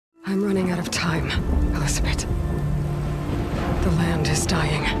running out of time, Elizabeth. The land is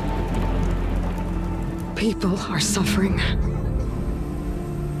dying. People are suffering.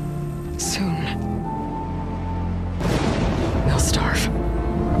 Soon, they'll starve.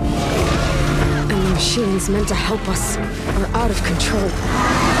 And the machines meant to help us are out of control.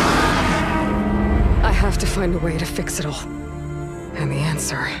 I have to find a way to fix it all. And the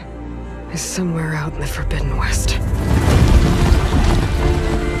answer is somewhere out in the Forbidden West.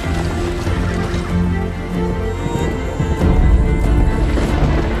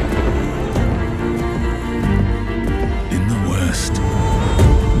 In the West,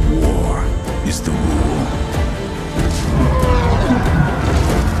 war is the rule.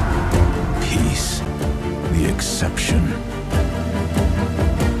 Peace, the exception.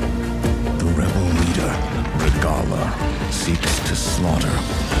 The rebel leader, Regala, seeks to slaughter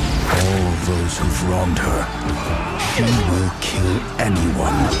all those who've wronged her. She will kill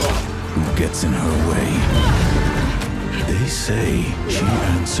anyone who gets in her way. They say she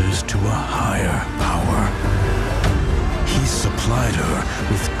answers to a higher power. He supplied her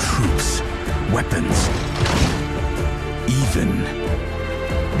with troops, weapons, even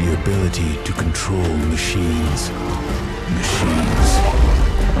the ability to control machines. Machines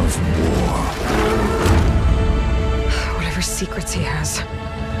of war. Whatever secrets he has,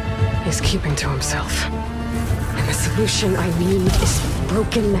 he's keeping to himself. And the solution I need is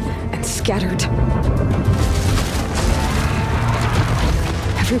broken and scattered.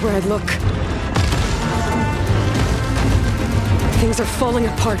 Everywhere I look, things are falling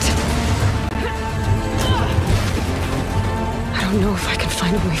apart. I don't know if I can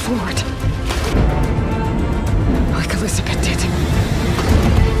find a way forward. Like Elizabeth did.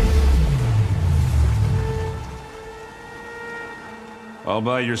 All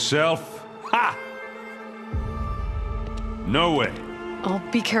by yourself? Ha! No way. I'll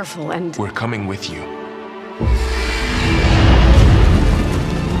be careful and... We're coming with you.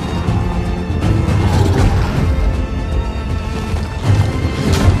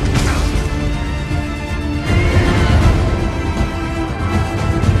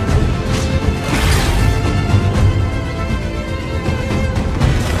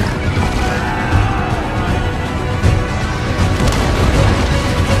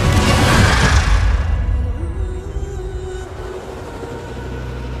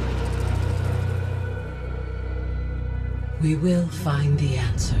 We will find the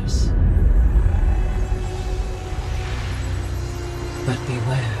answers. But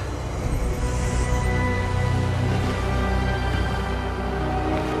beware.